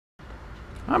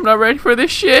I'm not ready for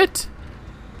this shit.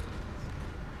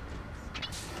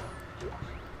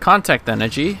 Contact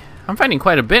energy. I'm fighting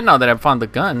quite a bit now that I've found the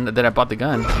gun. That I bought the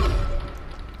gun.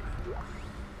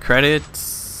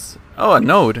 Credits. Oh, a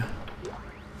node.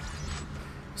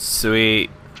 Sweet.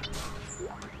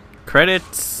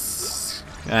 Credits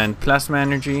and plasma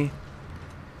energy.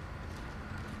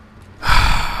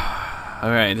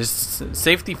 Alright, this is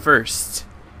safety first.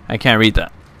 I can't read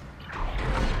that.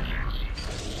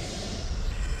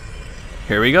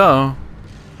 Here we go.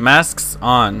 Masks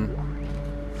on.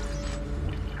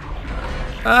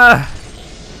 Ah!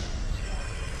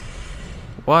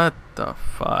 What the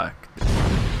fuck?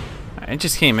 I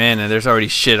just came in and there's already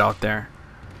shit out there.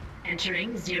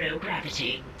 Entering zero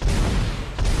gravity.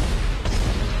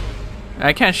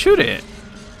 I can't shoot it.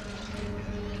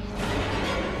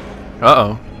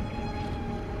 Uh-oh.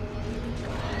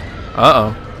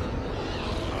 Uh-oh.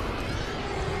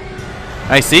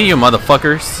 I see you,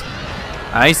 motherfuckers.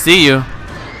 I see you.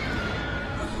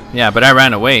 Yeah, but I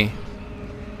ran away.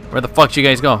 Where the fuck did you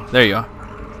guys go? There you are.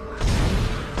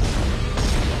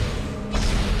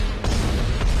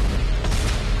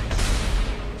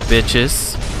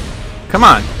 Bitches. Come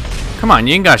on. Come on,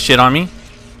 you ain't got shit on me.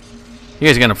 You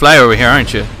guys are gonna fly over here,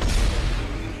 aren't you?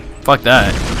 Fuck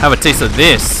that. Have a taste of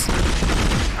this.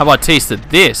 How about a taste of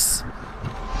this?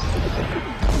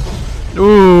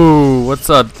 Ooh, what's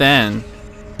up then?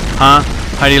 Huh?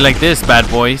 How do you like this, bad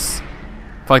boys?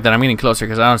 Fuck that, I'm getting closer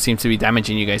because I don't seem to be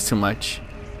damaging you guys too much.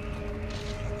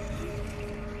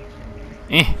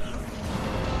 Eh.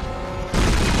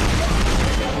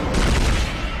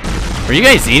 Are you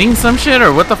guys eating some shit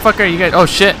or what the fuck are you guys? Oh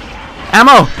shit.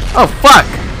 Ammo! Oh fuck!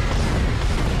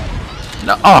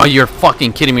 No, oh, you're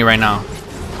fucking kidding me right now.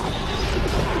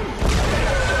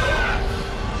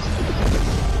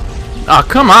 Oh,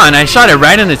 come on. I shot it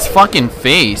right in its fucking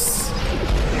face.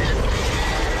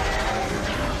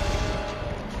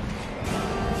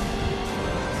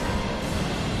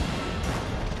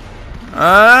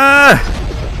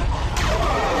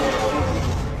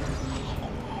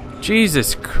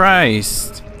 Jesus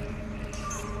Christ.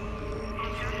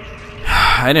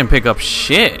 I didn't pick up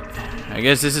shit. I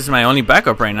guess this is my only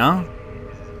backup right now.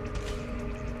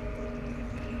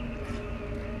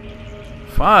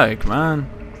 Fuck, man.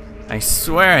 I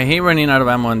swear I hate running out of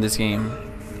ammo in this game.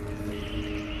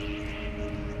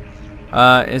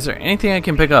 Is there anything I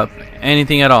can pick up?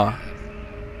 Anything at all?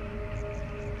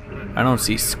 I don't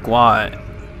see squat.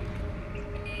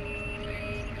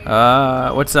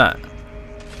 What's that?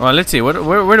 Well, let's see. Where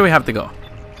do we have to go?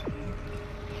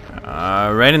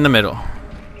 Right in the middle.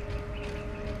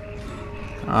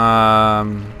 I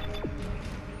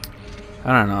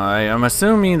don't know. I'm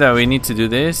assuming that we need to do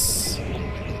this.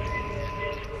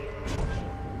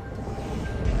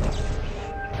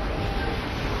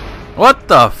 What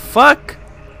the fuck?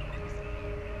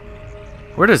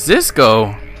 Where does this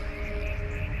go?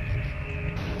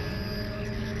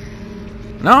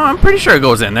 No, I'm pretty sure it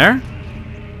goes in there.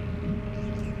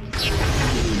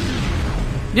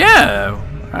 Yeah.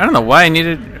 I don't know why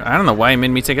it made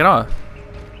me take it off.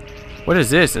 What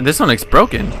is this? And this one looks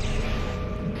broken.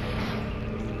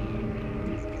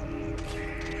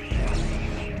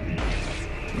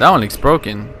 That one looks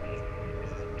broken.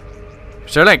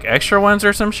 Is there like extra ones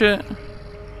or some shit?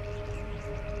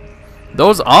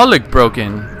 Those all look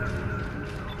broken.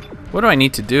 What do I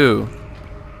need to do?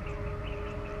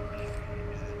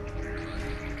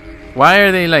 Why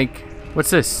are they like... What's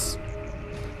this?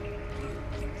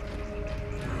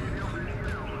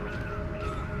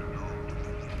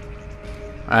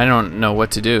 I don't know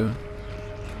what to do.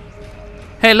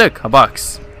 Hey, look, a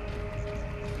box.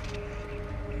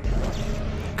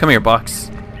 Come here, box.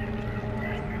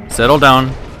 Settle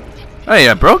down. Oh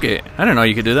yeah, I broke it. I didn't know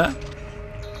you could do that.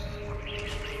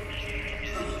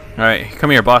 Alright,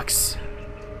 come here, box.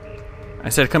 I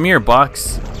said come here,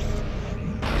 box.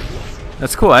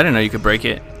 That's cool, I didn't know you could break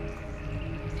it.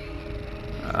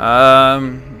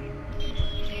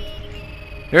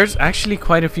 There's actually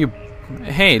quite a few...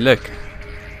 Hey, look.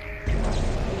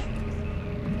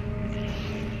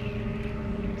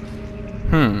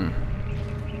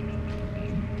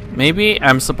 Maybe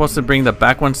I'm supposed to bring the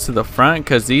back ones to the front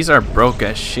because these are broke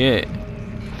as shit.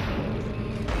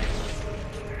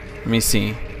 Let me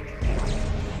see.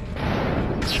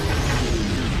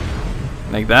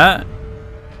 Like that?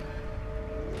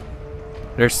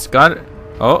 There's got...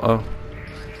 Oh.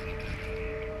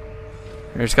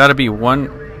 There's got to be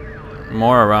one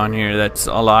more around here that's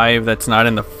alive that's not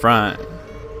in the front.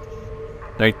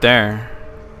 Right there.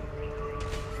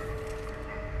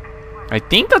 I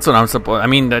think that's what I'm supposed... I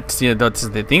mean, that's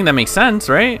the thing that makes sense,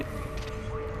 right?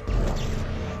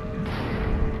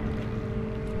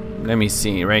 Let me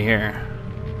see, right here.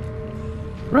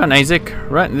 Run, Isaac.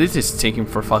 Run. This is taking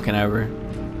for fucking ever.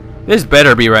 This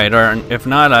better be right, or if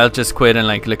not, I'll just quit and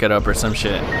like look it up or some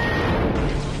shit.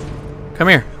 Come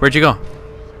here. Where'd you go?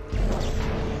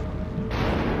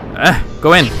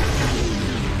 Go in.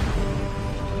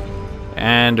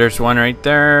 And there's one right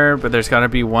there, but there's gotta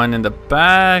be one in the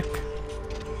back.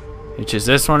 Which is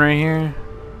this one right here.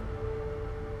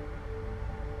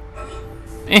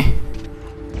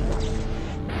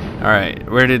 Alright,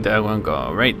 where did that one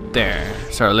go? Right there.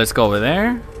 So let's go over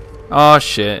there. Oh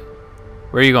shit.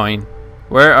 Where are you going?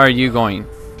 Where are you going?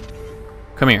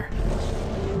 Come here.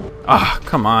 Ah, oh,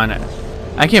 come on.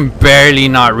 I can barely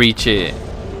not reach it.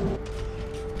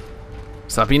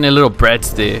 Stop being a little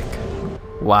breadstick.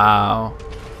 Wow.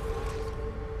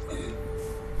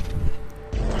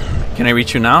 Can I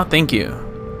reach you now? Thank you.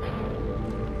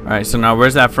 Alright, so now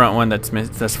where's that front one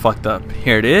that's fucked up?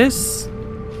 Here it is.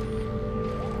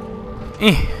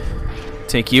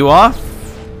 Take you off.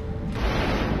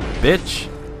 Bitch.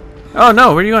 Oh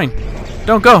no, where are you going?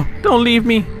 Don't go. Don't leave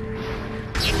me.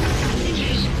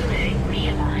 Communications array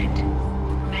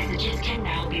realigned. Messages can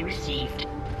now be received.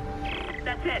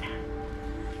 That's it.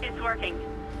 It's working.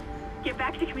 Get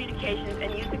back to communications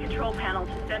and use the control panel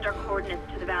to send our coordinates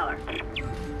to the Valor.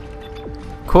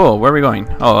 Cool, where are we going?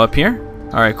 Oh, up here?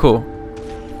 Alright, cool.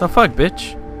 The fuck,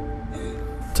 bitch?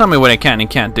 Tell me what I can and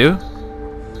can't do.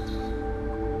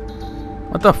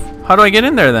 What the f— how do I get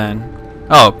in there then?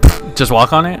 Oh, pff, just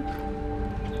walk on it?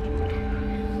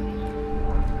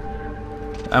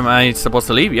 Am I supposed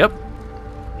to leave? Yep.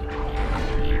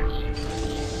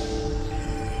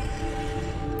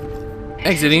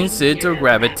 Exiting zero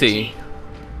gravity.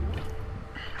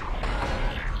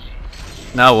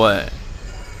 Now what?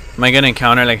 Am I gonna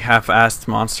encounter like half-assed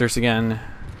monsters again?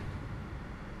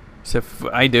 So if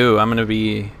I do, I'm gonna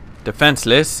be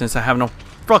defenseless since I have no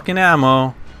fucking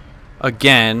ammo.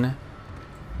 Again.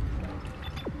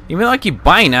 Even though I keep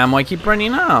buying ammo, I keep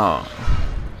running out.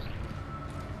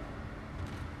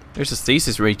 There's a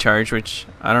stasis recharge, which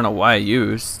I don't know why I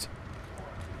used.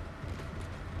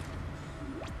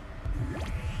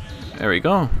 There we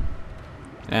go.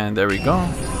 And there we go.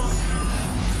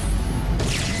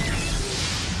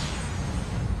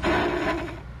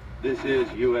 This is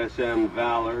USM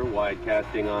Valor,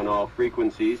 widecasting on all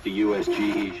frequencies to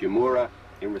USG Ishimura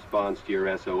in response to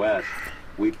your SOS.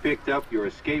 We picked up your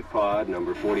escape pod,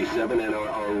 number 47, and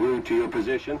are en route to your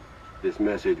position. This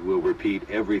message will repeat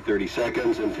every 30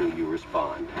 seconds until you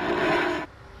respond.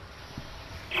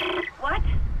 What?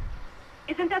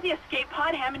 Isn't that the escape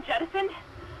pod Hammond jettisoned?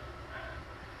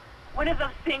 One of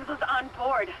those things was on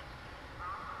board.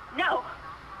 No.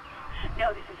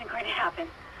 No, this isn't going to happen.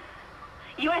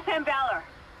 USM Valor.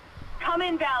 Come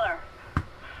in, Valor.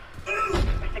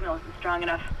 My signal isn't strong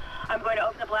enough. I'm going to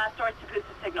open the blast doors to boost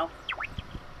the signal.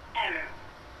 Error.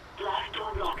 Blast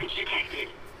door blockage detected.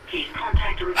 Please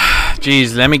contact a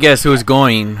Jeez, let me guess who's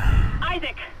going.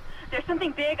 Isaac, there's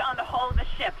something big on the hull of the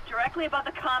ship, directly above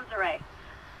the comms array.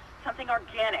 Something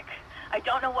organic. I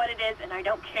don't know what it is, and I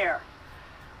don't care.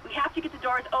 We have to get the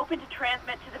doors open to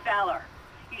transmit to the Valor.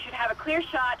 You should have a clear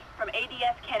shot from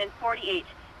ADS Cannon 48.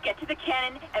 Get to the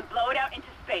cannon and blow it out into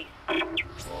space.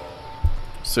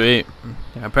 Sweet.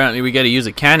 Apparently we gotta use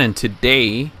a cannon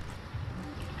today.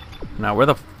 Now where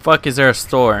the fuck is there a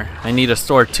store? I need a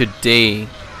store today.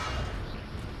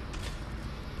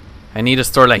 I need a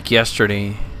store like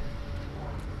yesterday.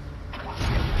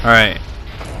 Alright.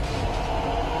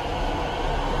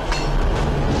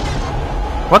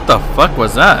 What the fuck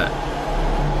was that?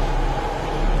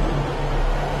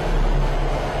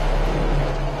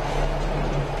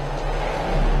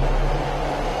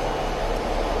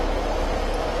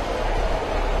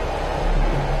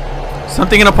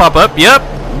 Something gonna pop up? Yep.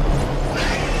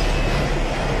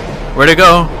 Where'd it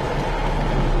go?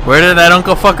 Where did that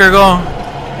uncle fucker go?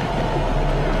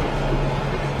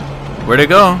 Where'd it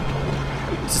go?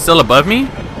 Is it still above me?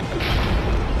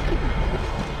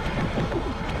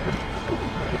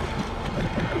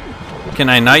 Can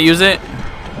I not use it?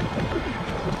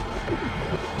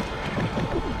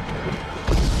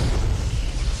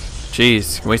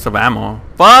 Jeez, waste of ammo.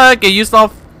 Fuck, it used all—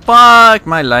 fuck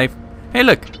my life. Hey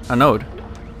look, a node.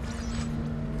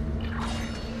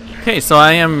 Okay, so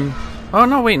I am— oh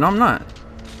no, wait, no I'm not.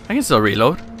 I can still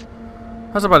reload.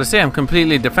 I was about to say I'm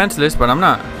completely defenseless, but I'm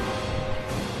not.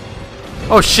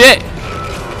 Oh shit!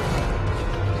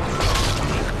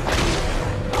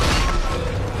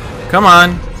 Come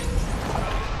on.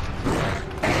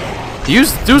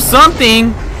 Do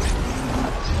something!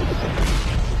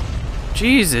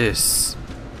 Jesus.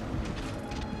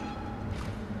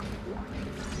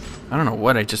 I don't know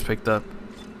what I just picked up.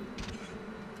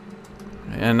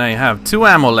 And I have 2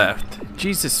 ammo left.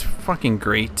 Jesus fucking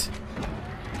great.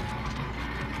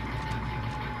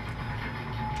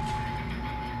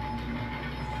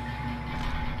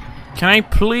 Can I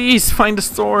please find a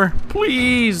store?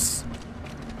 Please.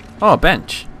 Oh, a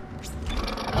bench.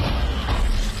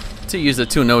 To use the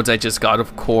 2 nodes I just got,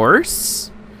 of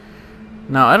course.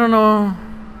 Now I don't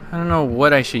know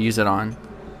what I should use it on.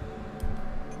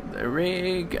 The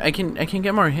rig, I can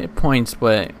get more hit points,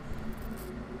 but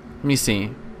let me see.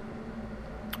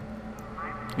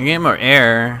 I can get more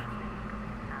air,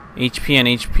 HP and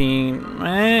HP.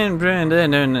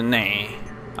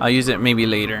 Nah. I'll use it maybe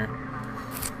later.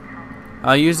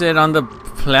 I'll use it on the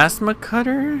plasma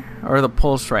cutter or the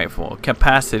pulse rifle.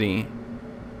 Capacity.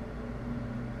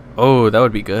 Oh, that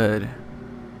would be good.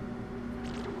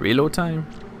 Reload time?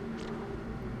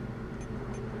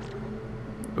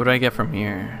 What do I get from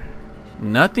here?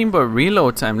 Nothing but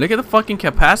reload time. Look at the fucking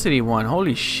capacity one.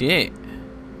 Holy shit.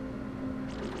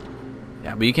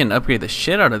 Yeah, but you can upgrade the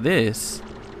shit out of this.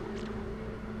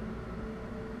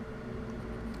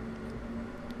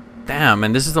 Damn,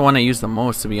 and this is the one I use the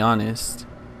most, to be honest.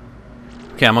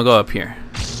 Okay, I'm gonna go up here.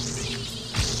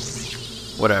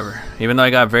 Whatever. Even though I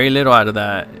got very little out of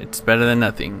that, it's better than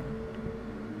nothing.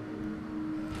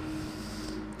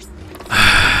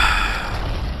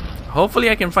 Hopefully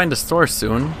I can find a store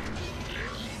soon.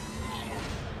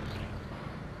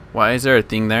 Why is there a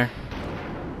thing there?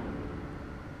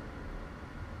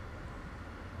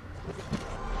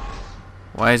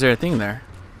 Why is there a thing there?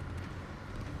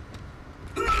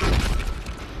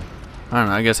 I don't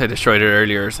know, I guess I destroyed it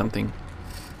earlier or something.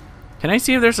 Can I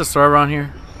see if there's a store around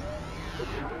here?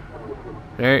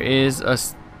 There is a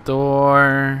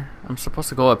store. I'm supposed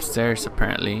to go upstairs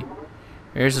apparently.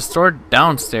 There's a store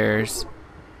downstairs.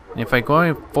 And if I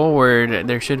go forward,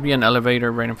 there should be an elevator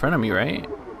right in front of me, right?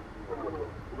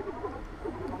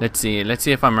 Let's see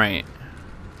if I'm right.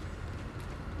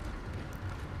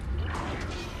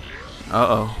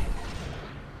 Uh-oh.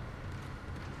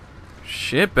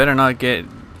 Shit better not get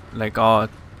like all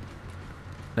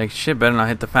like shit better not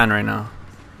hit the fan right now.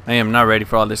 I am not ready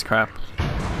for all this crap.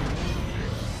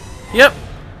 Yep.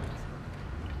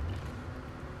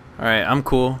 Alright, I'm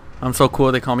cool. I'm so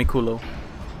cool they call me Kulo.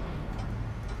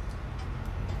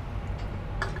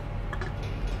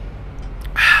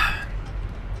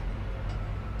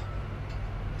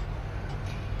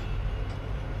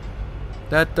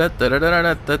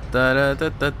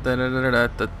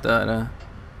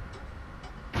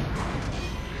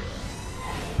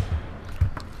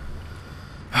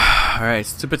 Alright,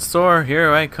 stupid store,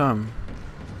 here I come.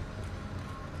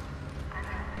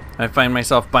 I find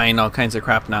myself buying all kinds of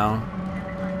crap now.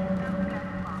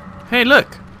 Hey,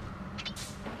 look!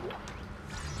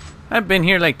 I've been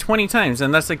here like 20 times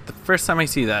and that's like the first time I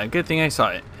see that. Good thing I saw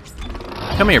it.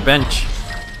 Come here, bench.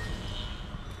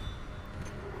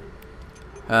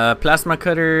 Plasma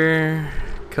cutter,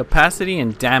 capacity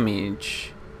and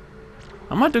damage.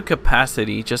 I'm gonna do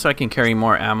capacity just so I can carry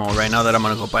more ammo right now that I'm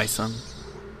gonna go buy some.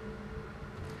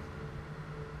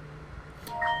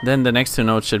 Then the next 2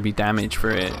 nodes should be damage for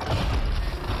it.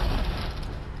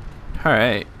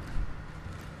 Alright.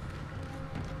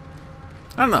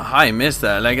 I don't know how I missed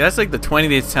that. Like, that's like the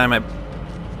 20th time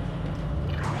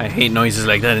I hate noises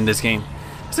like that in this game.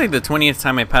 It's like the 20th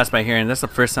time I pass by here and that's the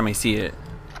first time I see it.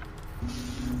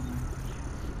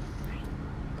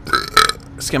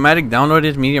 Schematic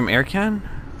downloaded medium air can?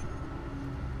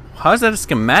 How is that a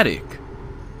schematic?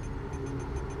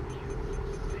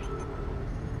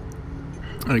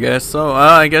 I guess so.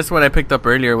 I guess what I picked up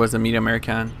earlier was a medium air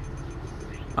can.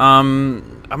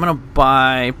 I'm gonna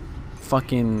buy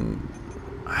fucking.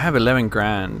 I have 11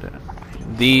 grand.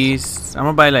 These I'm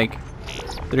gonna buy like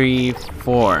 3,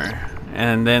 4,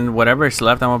 and then whatever's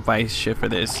left, I'm gonna buy shit for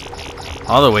this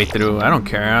all the way through. I don't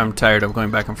care. I'm tired of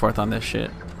going back and forth on this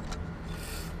shit.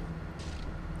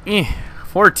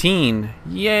 14.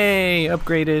 Yay!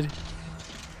 Upgraded.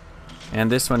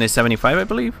 And this one is 75, I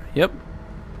believe. Yep.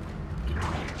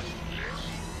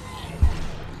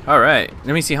 Alright,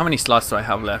 let me see how many slots do I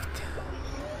have left.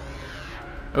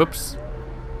 Oops.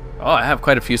 Oh, I have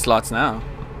quite a few slots now.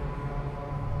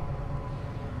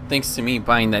 Thanks to me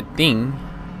buying that thing.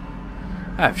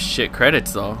 I have shit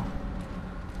credits though.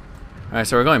 Alright,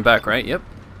 so we're going back, right? Yep.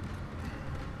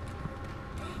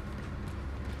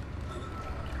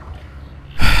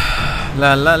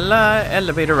 La la la,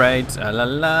 elevator rides. La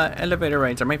la, elevator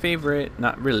rides are my favorite.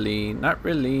 Not really, not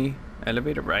really.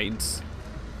 Elevator rides.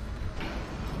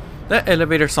 The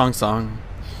elevator song.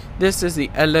 This is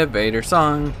the elevator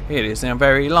song. It isn't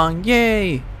very long.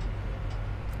 Yay!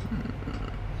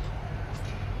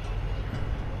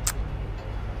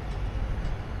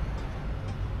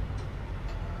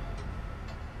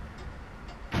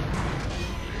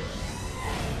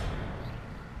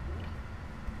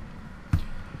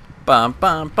 Bum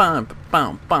bum bum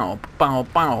bum bum bum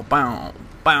bum bum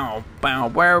bum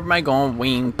bum. Where am I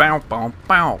going? Bow bow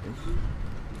bow.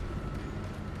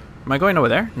 Am I going over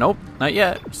there? Nope, not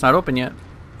yet. It's not open yet.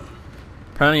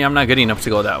 Apparently, I'm not good enough to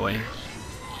go that way.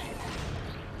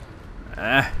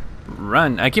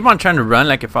 Run. I keep on trying to run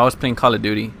like if I was playing Call of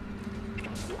Duty.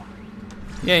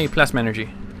 Yay, plasma energy.